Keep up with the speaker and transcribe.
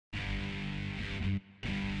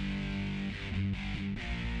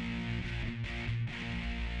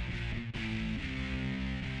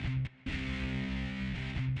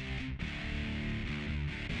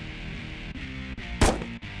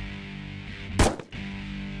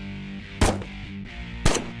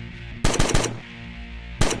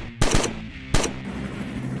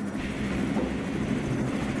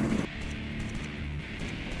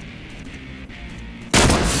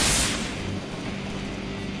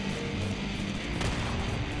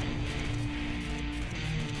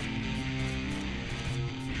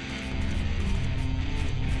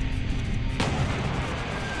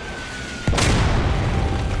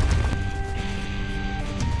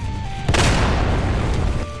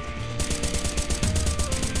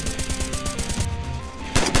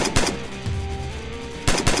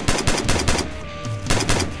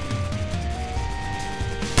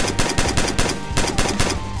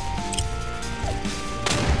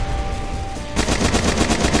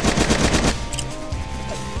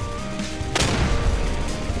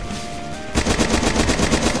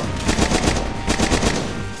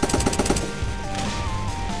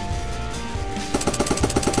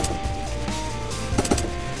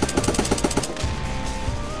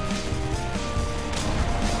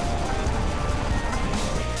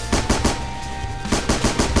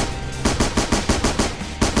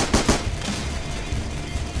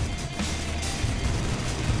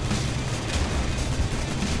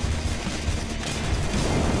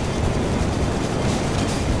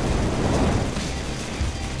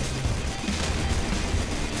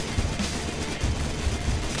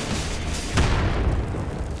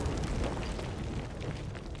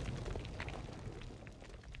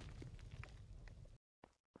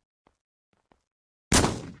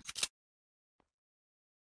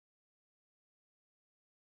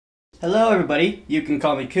Hello everybody, you can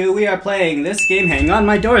call me Koo. We are playing this game. Hang on,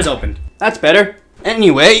 my door is opened. That's better.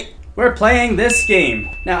 Anyway, we're playing this game.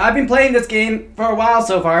 Now, I've been playing this game for a while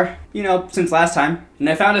so far, you know, since last time. And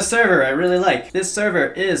I found a server I really like. This server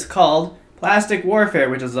is called Plastic Warfare,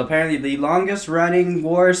 which is apparently the longest running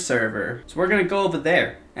war server. So we're gonna go over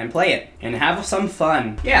there and play it and have some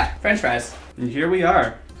fun. Yeah, french fries. And here we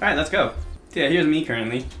are. Alright, let's go. Yeah, here's me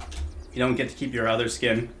currently. You don't get to keep your other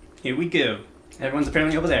skin. Here we go. Everyone's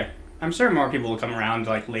apparently over there. I'm sure more people will come around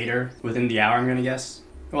like later, within the hour, I'm gonna guess.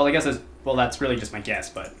 Well, I guess that's really just my guess,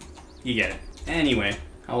 but you get it. Anyway,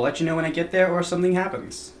 I'll let you know when I get there or something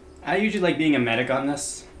happens. I usually like being a medic on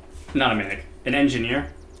this. Not a medic, an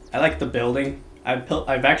engineer. I like the building.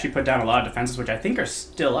 I've actually put down a lot of defenses, which I think are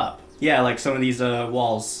still up. Yeah, like some of these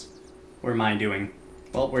walls were mine doing.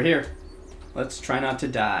 Well, we're here. Let's try not to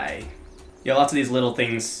die. Yeah, lots of these little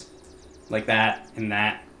things like that and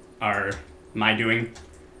that are my doing.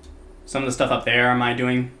 Some of the stuff up there are my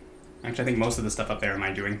doing. Actually, I think most of the stuff up there are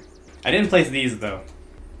my doing. I didn't place these, though.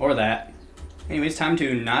 Or that. Anyways, time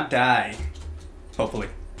to not die. Hopefully.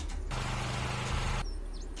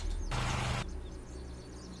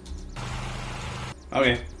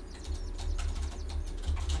 Okay.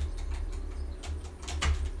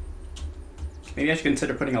 Maybe I should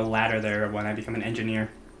consider putting a ladder there when I become an engineer.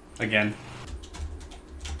 Again.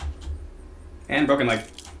 And broken leg.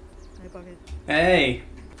 Hi, Bucket. Hey!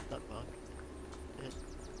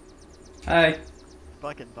 Hi.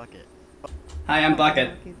 Bucket. Hi, I'm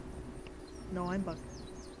Bucket. No, I'm Bucket.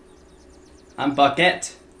 I'm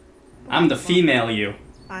Bucket. I'm the female you.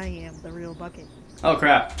 I am the real Bucket. Oh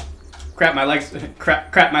crap. Crap, my legs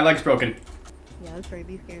crap, my leg's broken. Yeah, that's right,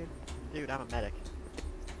 be scared. Dude, I'm a medic.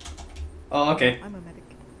 Oh, okay. I'm a medic.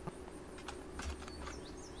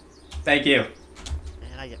 Thank you.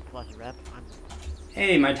 And I get plus rep.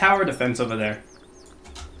 Hey, my tower defense over there.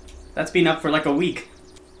 That's been up for like a week.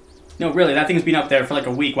 No, really, that thing's been up there for like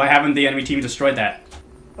a week. Why haven't the enemy team destroyed that?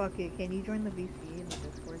 Bucket, can you join the VC in the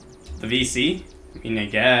Discord? The VC? I mean, I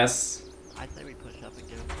guess. I say we push up and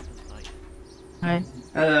give him something to fight. Hi.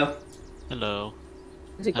 Hello. Hello.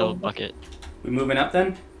 Is it Hello, going? Bucket. We moving up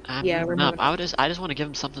then? Yeah, we're up. moving. I just want to give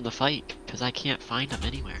him something to fight, because I can't find him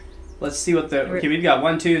anywhere. Let's see what the... Okay, we've got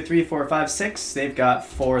 1, 2, 3, 4, 5, 6. They've got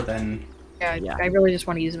 4 then. Yeah, I really just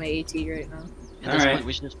want to use my AT right now. At this Alright. point,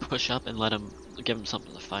 we should just push up and give him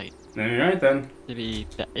something to fight. Alright then.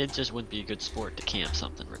 It just wouldn't be a good sport to camp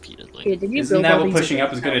something repeatedly. Hey, did you Isn't build that all what these pushing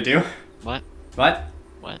up is gonna do? What? What?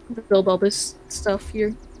 build all this stuff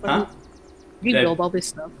here? Huh? Did you build all this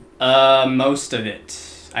stuff? Most of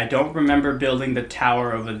it. I don't remember building the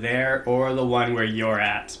tower over there or the one where you're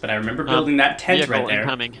at, but I remember building that tent right there.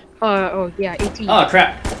 Incoming. Oh yeah, AT. Oh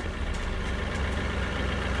crap!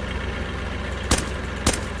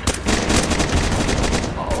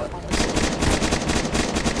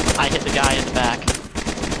 I hit the guy in the back.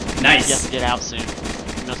 Nice! He has to get out soon.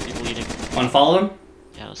 He must be bleeding. Wanna follow them?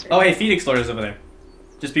 Yeah, let's Oh hey, Phoenix Lord is over there.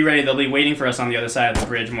 Just be ready, they'll be waiting for us on the other side of the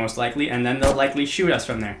bridge most likely, and then they'll likely shoot us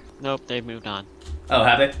from there. Nope, they've moved on. Oh,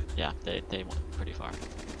 have they? Yeah, they went pretty far.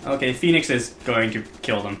 Okay, Phoenix is going to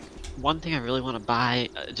kill them. One thing I really want to buy,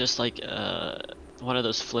 just like one of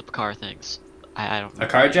those flip car things. I don't know. A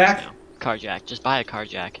car jack? Car jack. Just buy a car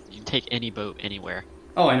jack. You can take any boat anywhere.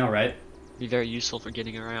 Oh, I know, right? Be very useful for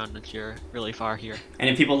getting around if you're really far here. And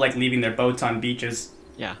if people like leaving their boats on beaches.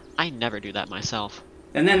 Yeah, I never do that myself.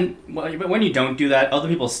 And then, well, when you don't do that, other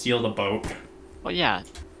people steal the boat. Well, yeah,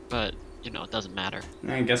 but you know it doesn't matter.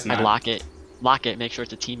 I guess not. I lock it. Make sure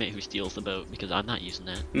it's a teammate who steals the boat because I'm not using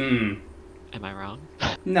that. Hmm. Am I wrong?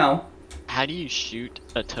 No. How do you shoot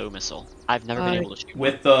a tow missile? I've never been able to shoot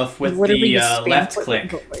with the left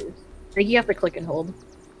click. I think you have to click and hold.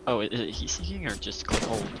 Oh, is it heat seeking or just click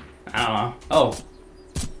hold? I don't know. Oh.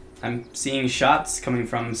 I'm seeing shots coming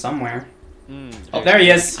from somewhere. Mm, Oh, there he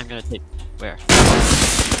is! I'm gonna take... Where?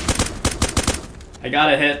 I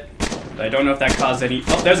got a hit, but I don't know if that caused any...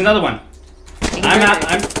 Oh, there's another one!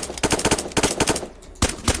 I'm...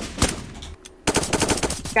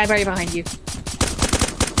 Guy right behind you.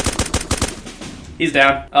 He's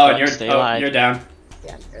down. Oh, and Buck, you're down.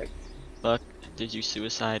 Yeah, good. Buck, did you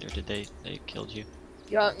suicide or did they killed you?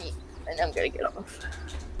 You got me, and I'm gonna get off.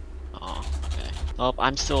 Oh, okay. Well,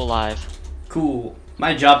 I'm still alive. Cool.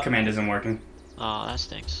 My job command isn't working. Oh, that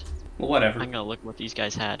stinks. Well, whatever. I'm gonna look what these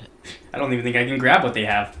guys had. I don't even think I can grab what they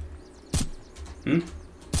have. Hmm?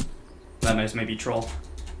 That might maybe troll.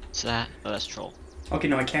 What's that? Oh, that's troll. Okay,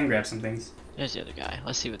 no, I can grab some things. There's the other guy.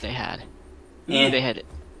 Let's see what they had. Eh. They had...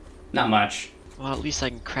 Not much. Well, at least I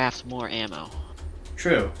can craft more ammo.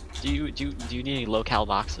 True. Do you need any low-cal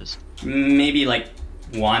boxes? Maybe like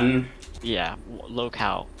one. Yeah,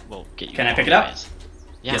 low-cal. will get you. Can I pick it up? ways.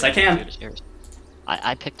 Yeah, Yes, I can. dude, it's yours.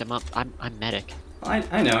 I picked him up. I'm medic. I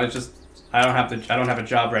know. It's just I don't have a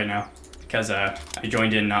job right now because I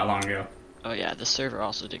joined in not long ago. Oh yeah, the server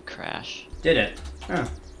also did crash. Did it? Huh.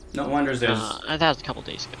 No wonders there's That was a couple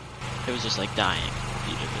days ago. It was just like dying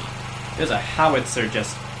repeatedly. a howitzer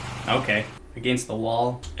just okay against the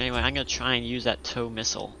wall. Anyway, I'm gonna try and use that tow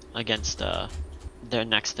missile against their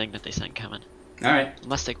next thing that they sent coming. All right.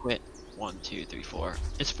 Unless they quit. 1, 2, 3, 4.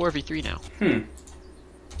 It's 4v3 now.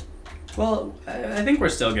 Well, I think we're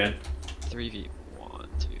still good. 3v. 1,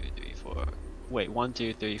 2, 3, 4. Wait, 1,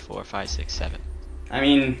 2, 3, 4, 5, 6, 7. I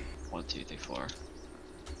mean, 1, 2, 3, 4.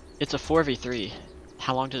 It's a 4v3.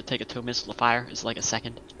 How long does it take a tow missile to fire? Is it like a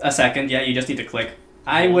second? a second. Yeah, you just need to click.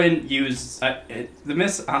 I wouldn't use the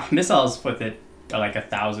missiles with it are like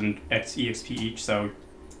 1,000 EXP each, so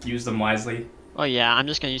use them wisely. Oh yeah, I'm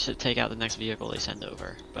just gonna use it to take out the next vehicle they send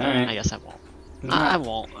over. But Alright. I guess I won't. I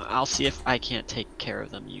won't. I'll see if I can't take care of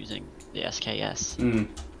them using the SKS.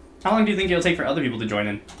 How long do you think it'll take for other people to join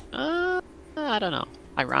in? I don't know.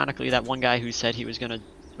 Ironically, that one guy who said he was gonna,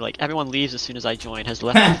 like, everyone leaves as soon as I join has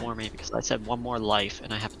left before me because I said one more life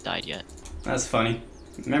and I haven't died yet. That's funny.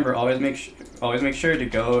 Remember, always make sure to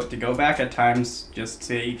go back at times just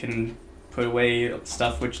so you can put away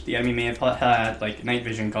stuff which the enemy may have had, like night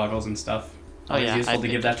vision goggles and stuff. Always useful to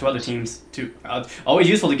give that to other teams. Always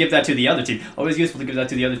useful to give that to the other team. Always useful to give that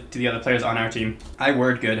to the other players on our team. I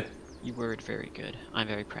word good. You word very good. I'm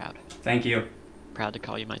very proud. Thank you. Proud to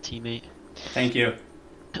call you my teammate. Thank you.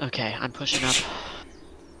 Okay, I'm pushing up.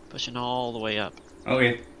 Pushing all the way up.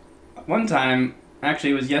 Okay. One time,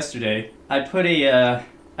 actually it was yesterday, I put a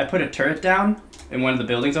turret down in one of the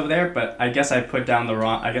buildings over there, but I guess I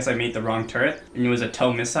made the wrong turret, and it was a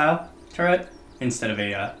tow missile turret instead of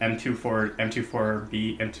a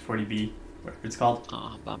M24B, whatever it's called.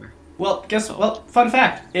 Aw, bummer. Well, fun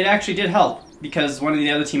fact, it actually did help, because one of the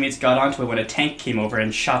other teammates got onto it when a tank came over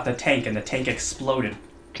and shot the tank, and the tank exploded.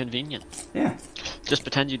 Convenient. Yeah. Just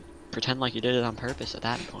pretend like you did it on purpose at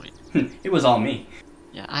that point. It was all me.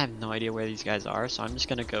 Yeah, I have no idea where these guys are, so I'm just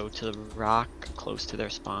gonna go to the rock close to their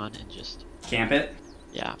spawn and just... Camp it?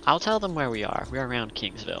 Yeah, I'll tell them where we are. We're around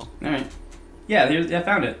Kingsville. Alright. Yeah, I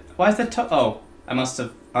found it. Why is that oh, I must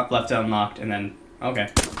have left it unlocked and then... Okay.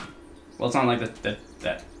 Well, it's not like that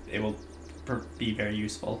it will be very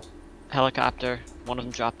useful. Helicopter. One of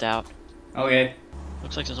them dropped out. Okay.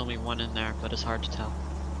 Looks like there's only one in there, but it's hard to tell.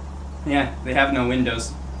 Yeah, they have no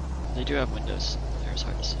windows. They do have windows. It's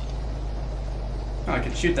hard to see. Oh, I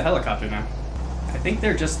can shoot the helicopter now. I think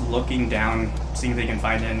they're just looking down, seeing if they can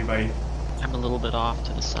find anybody. I'm a little bit off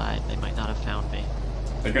to the side. They might not have found me.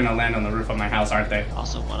 They're gonna land on the roof of my house, aren't they?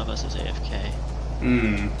 Also, one of us is AFK.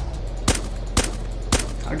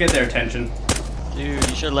 I'll get their attention. Dude,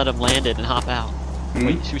 you should have let him land it and hop out.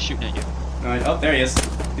 Wait, who's shooting at you? Oh, there he is.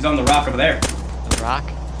 He's on the rock over there. The rock?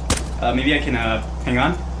 Maybe I can, hang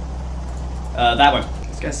on. That one.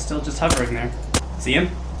 This guy's still just hovering there. See him?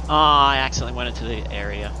 Oh, I accidentally went into the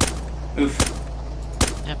area. Oof.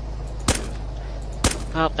 Yep.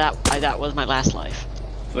 Oof. Well, that was my last life.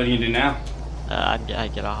 So what are you gonna do now? I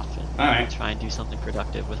get off and Alright. try and do something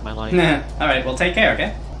productive with my life. Alright, well take care,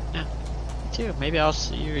 okay? Yeah. Me too. Maybe I'll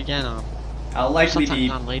see you again on... I'll likely sometime be...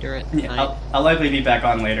 on later at Yeah, night. I'll likely be back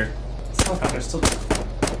on later. This helicopter's still...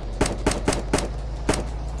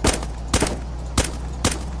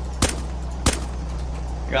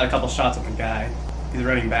 I got a couple shots on the guy. He's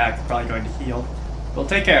running back, probably going to heal. Well,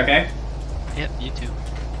 take care, okay? Yep, you too.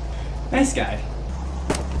 Nice guy.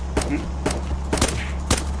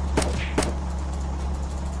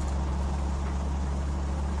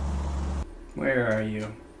 Where are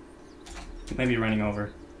you? Maybe running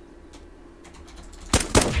over.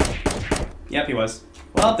 Yep, he was.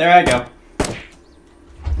 Well, there I go.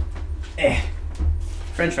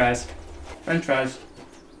 French fries. French fries.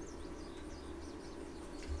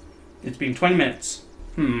 It's been 20 minutes.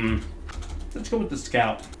 Let's go with the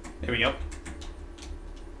scout. There we go.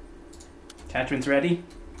 Attachments ready?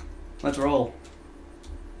 Let's roll.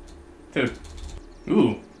 Food.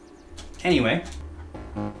 Ooh. Anyway.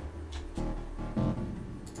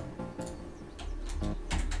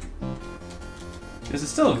 This is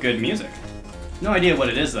still good music. No idea what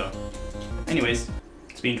it is though. Anyways,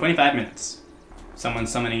 it's been 25 minutes. Someone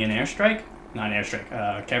summoning an airstrike? Not an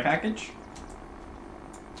airstrike, care package?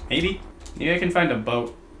 Maybe. Maybe I can find a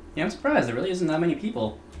boat. Yeah, I'm surprised. There really isn't that many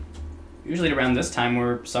people. Usually around this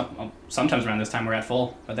time sometimes around this time we're at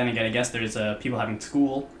full. But then again, I guess there's people having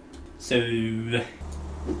school. So...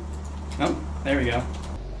 Oh, there we go.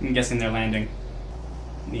 I'm guessing they're landing.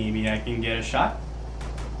 Maybe I can get a shot.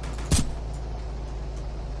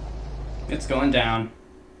 It's going down.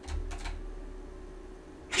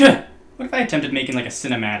 What if I attempted making like a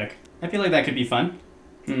cinematic? I feel like that could be fun.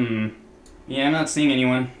 Yeah, I'm not seeing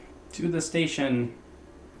anyone. To the station.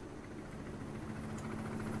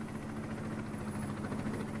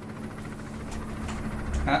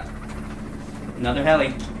 Another heli.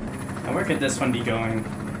 Now where could this one be going?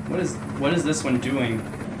 What is this one doing?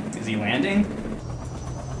 Is he landing?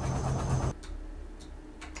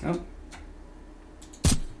 Oh.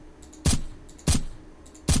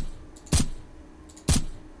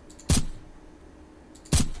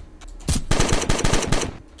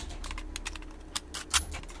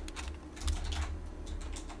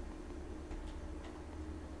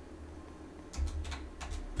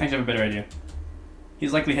 I actually have a better idea.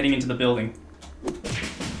 He's likely heading into the building.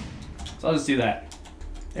 So I'll just do that.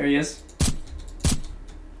 There he is.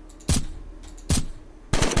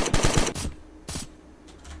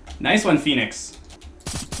 Nice one, Phoenix.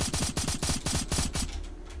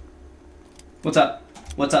 What's up?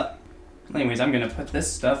 What's up? Anyways, I'm gonna put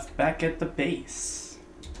this stuff back at the base.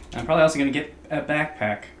 I'm probably also gonna get a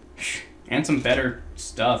backpack. And some better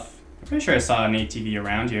stuff. I'm pretty sure I saw an ATV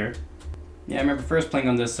around here. Yeah, I remember first playing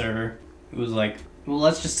on this server. It was like, well,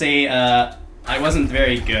 let's just say, I wasn't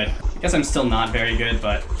very good. I guess I'm still not very good,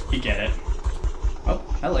 but you get it. Oh,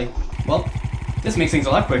 hello. Well, this makes things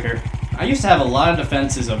a lot quicker. I used to have a lot of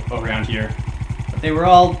defenses around here, but they were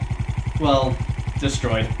all, well,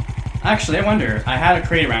 destroyed. Actually, I wonder, I had a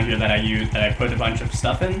crate around here that I used, that I put a bunch of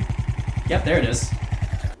stuff in. Yep, there it is.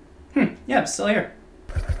 Yeah, it's still here.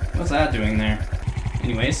 What's that doing there?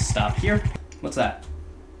 Anyways, stop here. What's that?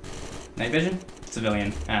 Night vision?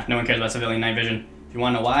 Civilian. No one cares about civilian night vision. If you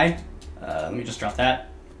want to know why, let me just drop that.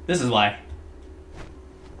 This is why.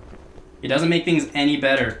 It doesn't make things any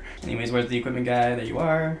better. Anyways, where's the equipment guy? There you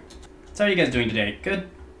are. So how are you guys doing today? Good?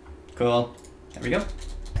 Cool. There we go.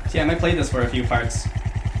 So yeah, I might play this for a few parts.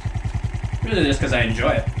 Really just because I enjoy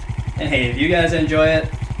it. And hey, if you guys enjoy it,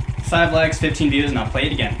 5 likes, 15 views, and I'll play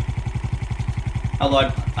it again.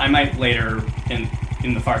 Although I might later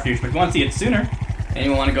in the far future, but if you want to see it sooner,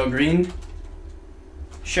 anyone want to go green?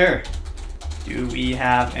 Sure. Do we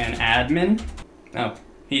have an admin? Oh,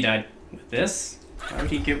 he died. With this? Why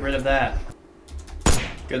would he get rid of that?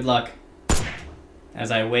 Good luck.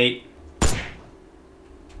 As I wait.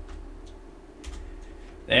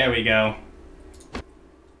 There we go.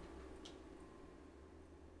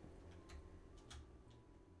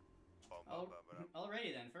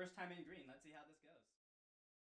 Alrighty then, first time in green. Let's see how this